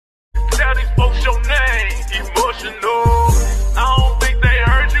how these folks your name. Emotional. I don't think they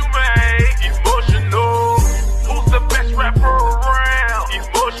heard you, man. Emotional. Who's the best rapper around?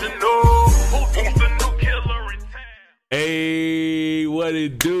 Emotional. Who's the new killer in town? Hey, what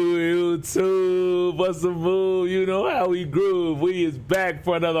it do, YouTube? What's the move? You know how we groove. We is back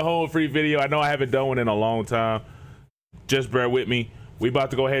for another home free video. I know I haven't done one in a long time. Just bear with me. We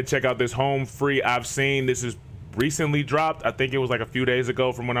about to go ahead and check out this home free I've seen. This is recently dropped. I think it was like a few days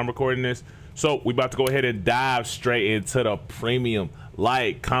ago from when I'm recording this. So we about to go ahead and dive straight into the premium.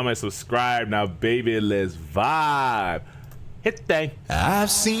 Like, comment, subscribe. Now, baby, let's vibe. Hit the thing. I've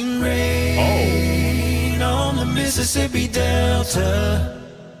seen rain on the Mississippi Delta.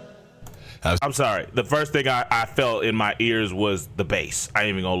 I'm sorry. The first thing I felt in my ears was the bass. I ain't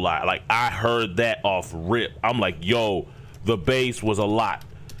even gonna lie. Like, I heard that off rip. I'm like, yo, the bass was a lot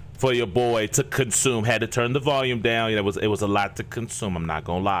for your boy to consume. Had to turn the volume down. It was a lot to consume. I'm not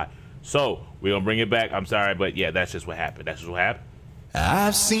gonna lie. So we're gonna bring it back. I'm sorry, but yeah, that's just what happened. That's just what happened.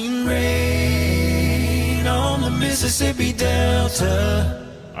 I've seen rain on the Mississippi Delta.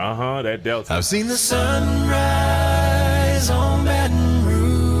 That Delta. I've seen the sunrise on Baton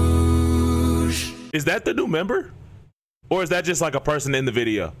Rouge. Is that the new member? Or is that just like a person in the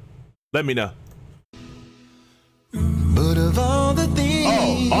video? Let me know. But of all the things,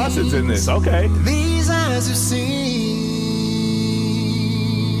 oh, Austin's in this. Okay. These eyes have seen,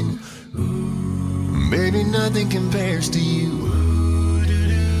 baby, nothing compares to you.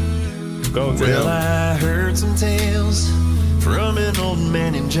 Go tell. Well, I heard some tales from an old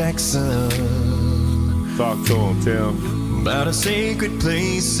man in Jackson. Talk to him, tell him. About a sacred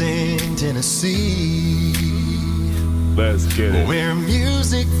place in Tennessee. Let's get it. Where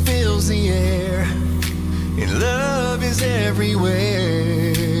music fills the air and love is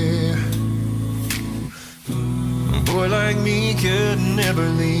everywhere. A boy like me could never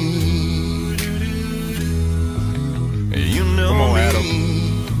leave. You know, come on, me, Adam.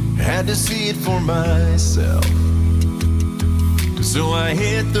 had to see it for myself. So I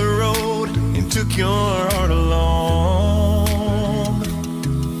hit the road and took your heart along.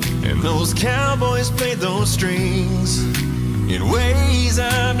 And those cowboys played those strings in ways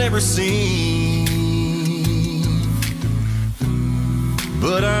I've never seen.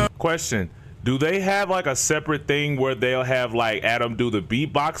 But question, do they have like a separate thing where they'll have like Adam do the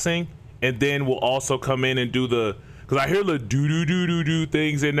beatboxing and then we'll also come in and do the, because I hear the do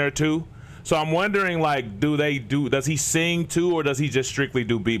things in there too. So I'm wondering, like, does he sing too, or does he just strictly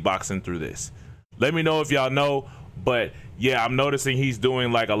do beatboxing through this? Let me know if y'all know. But yeah, I'm noticing he's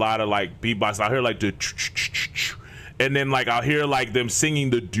doing like a lot of like beatboxing. I hear like the and then like I'll hear like them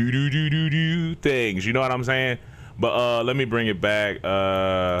singing the do things. You know what I'm saying? But let me bring it back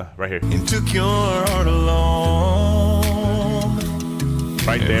right here. And took your heart along.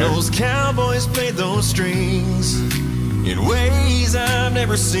 Right there. And those cowboys played those strings in ways I've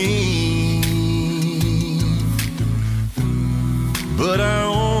never seen. But I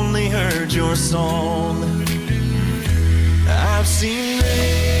only heard your song. I've seen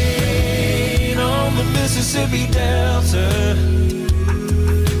rain on the Mississippi Delta.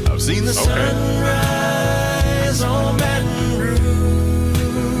 I've seen the sunrise on Baton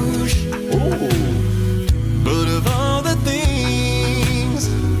Rouge. Ooh. But of all the things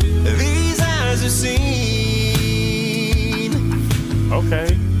these eyes have seen,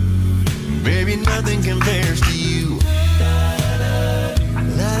 okay, baby, nothing compares to you.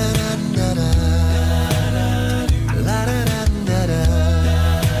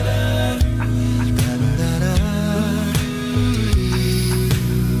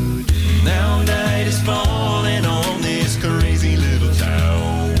 Now night is falling on this crazy little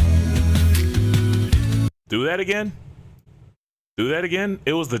town. Do that again. Do that again.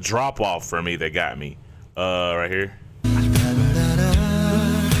 It was the drop off for me that got me. Right here.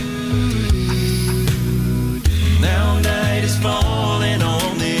 Now night is falling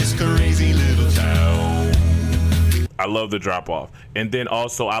on this crazy little town. I love the drop off. And then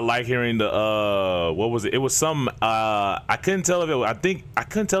also I like hearing the what was it? It was some I couldn't tell if it was, I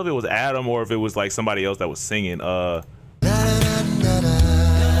couldn't tell if it was Adam or if it was like somebody else that was singing.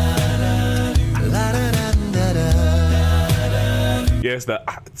 Yes, the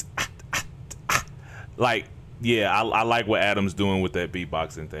like, yeah, I like what Adam's doing with that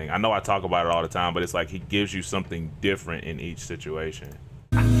beatboxing thing. I know I talk about it all the time, but it's like he gives you something different in each situation.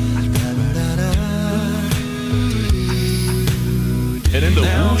 And in the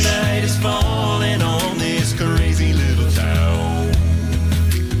now whoosh. Night is falling on this crazy little town.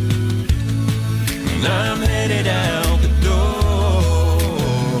 And I'm headed out the door,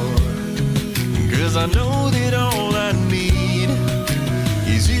 'cause I know that all I need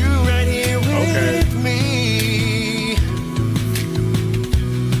is you right here with me,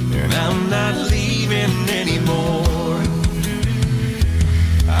 and I'm not leaving anymore.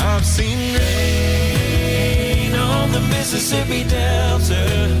 I've seen rain on the Mississippi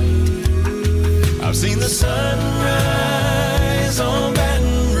Delta. I've seen the sunrise on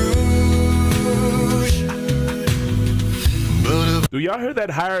Baton Rouge. Do y'all hear that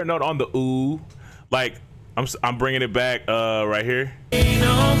higher note on the ooh? Like I'm bringing it back right here.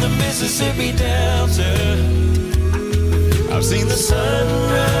 On the Mississippi Delta, I've seen the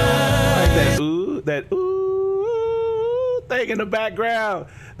sunrise. Like that ooh thing in the background.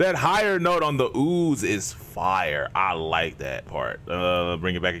 That higher note on the oohs is fire. I like that part.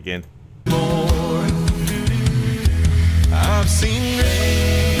 Bring it back again. More. I've seen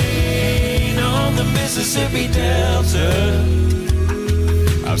rain on the Mississippi Delta.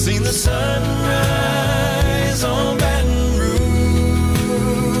 I've seen the sunrise on Baton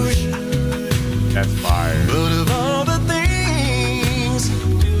Rouge. That's fire. But of all the things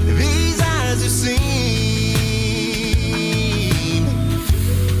these eyes have seen,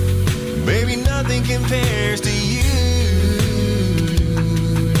 baby, nothing compares to you.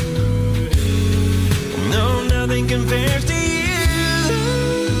 No, nothing compares to you.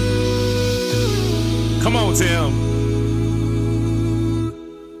 Come on, Tim.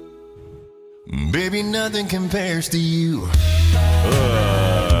 Baby, nothing compares to you.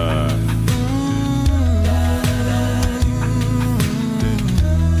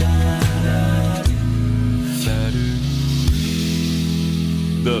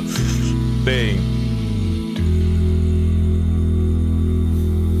 The thing.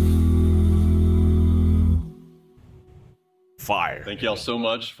 Fire. Thank y'all so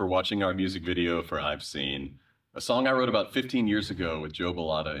much for watching our music video for I've Seen, a song I wrote about 15 years ago with Joe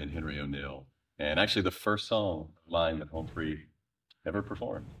Bellotta and Henry O'Neill, and actually the first song of mine that Homefree ever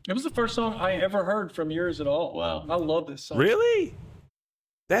performed. It was the first song I ever heard from yours at all. Wow. I love this song. Really?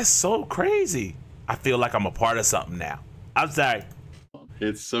 That's so crazy. I feel like I'm a part of something now. I'm sorry.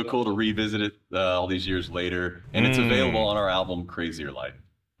 It's so cool to revisit it all these years later, and it's available on our album Crazier Life.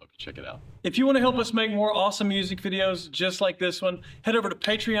 Hope you check it out. If you want to help us make more awesome music videos just like this one, head over to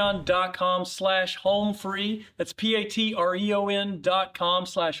patreon.com/homefree. That's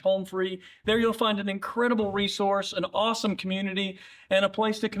patreon.com/homefree. There you'll find an incredible resource, an awesome community, and a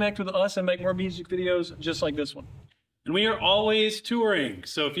place to connect with us and make more music videos just like this one. And we are always touring,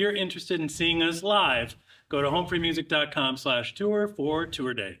 so if you're interested in seeing us live, go to homefreemusic.com/tour for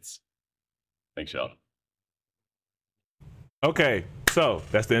tour dates. Thanks, y'all. Okay, so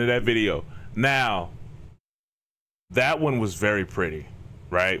that's the end of that video. Now, that one was very pretty,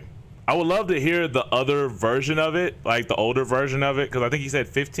 right? I would love to hear the other version of it, like the older version of it, because I think he said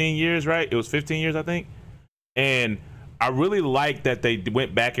 15 years, right? It was 15 years, I think. And I really like that they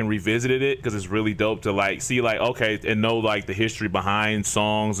went back and revisited it, because it's really dope to like see like, okay, and know like the history behind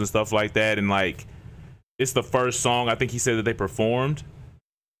songs and stuff like that. And like, it's the first song I think he said that they performed.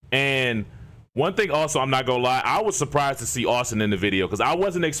 And one thing also, I'm not gonna lie, I was surprised to see Austin in the video, because I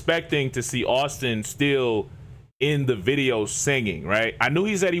wasn't expecting to see Austin still in the video singing, right? I knew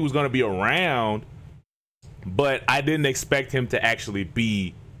he said he was gonna be around, but I didn't expect him to actually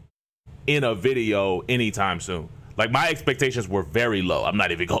be in a video anytime soon. Like, my expectations were very low. I'm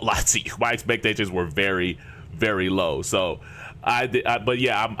not even gonna lie to you. My expectations were very, very low. So but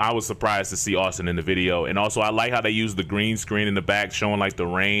yeah, I was surprised to see Austin in the video. And also, I like how they used the green screen in the back showing like the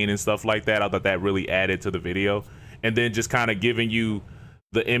rain and stuff like that. I thought that really added to the video. And then just kind of giving you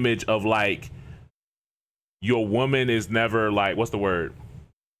the image of like, your woman is never like, what's the word?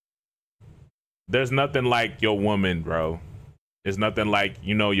 There's nothing like your woman, bro. There's nothing like,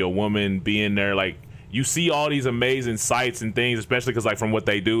 you know, your woman being there. Like, you see all these amazing sights and things, especially because like from what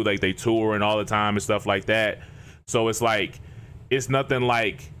they do, like they tour and all the time and stuff like that. So it's like, it's nothing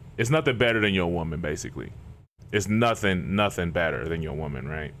better than your woman, basically. It's nothing better than your woman,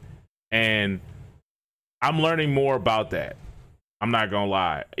 right? And I'm learning more about that. I'm not gonna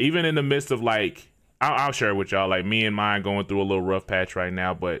lie. Even in the midst of like, I'll share it with y'all, like me and mine going through a little rough patch right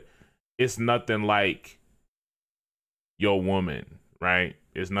now, but it's nothing like your woman, right?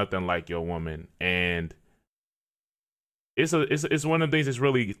 It's nothing like your woman. And it's one of the things that's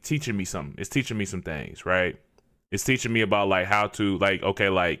really teaching me something. It's teaching me some things, right? It's teaching me about like how to like, okay,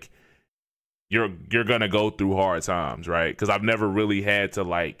 like you're gonna go through hard times, right? Because I've never really had to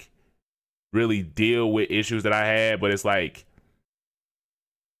like really deal with issues that I had, but it's like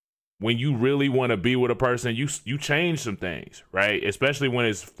when you really want to be with a person, you change some things, right? Especially when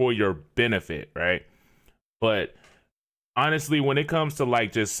it's for your benefit, right? But honestly, when it comes to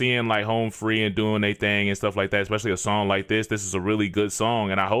like just seeing like Home Free and doing their thing and stuff like that, especially a song like this is a really good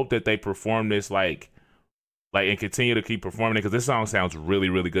song, and I hope that they perform this like and continue to keep performing it, because this song sounds really,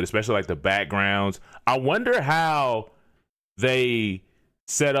 really good, especially like the backgrounds. I wonder how they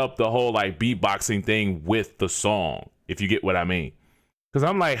set up the whole like beatboxing thing with the song, if you get what I mean. Because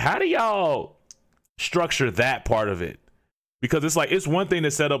I'm like, how do y'all structure that part of it? Because it's like, it's one thing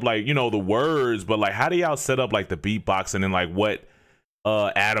to set up like, you know, the words, but like, how do y'all set up like the beatboxing and like what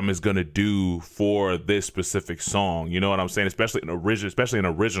Adam is gonna do for this specific song? You know what I'm saying? Especially an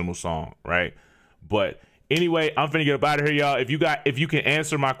original song, right? But anyway, I'm finna get up out of here, y'all. If you can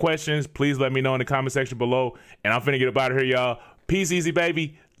answer my questions, please let me know in the comment section below. And I'm finna get up out of here, y'all. Peace, easy,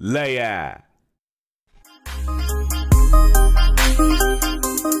 baby. Lay out.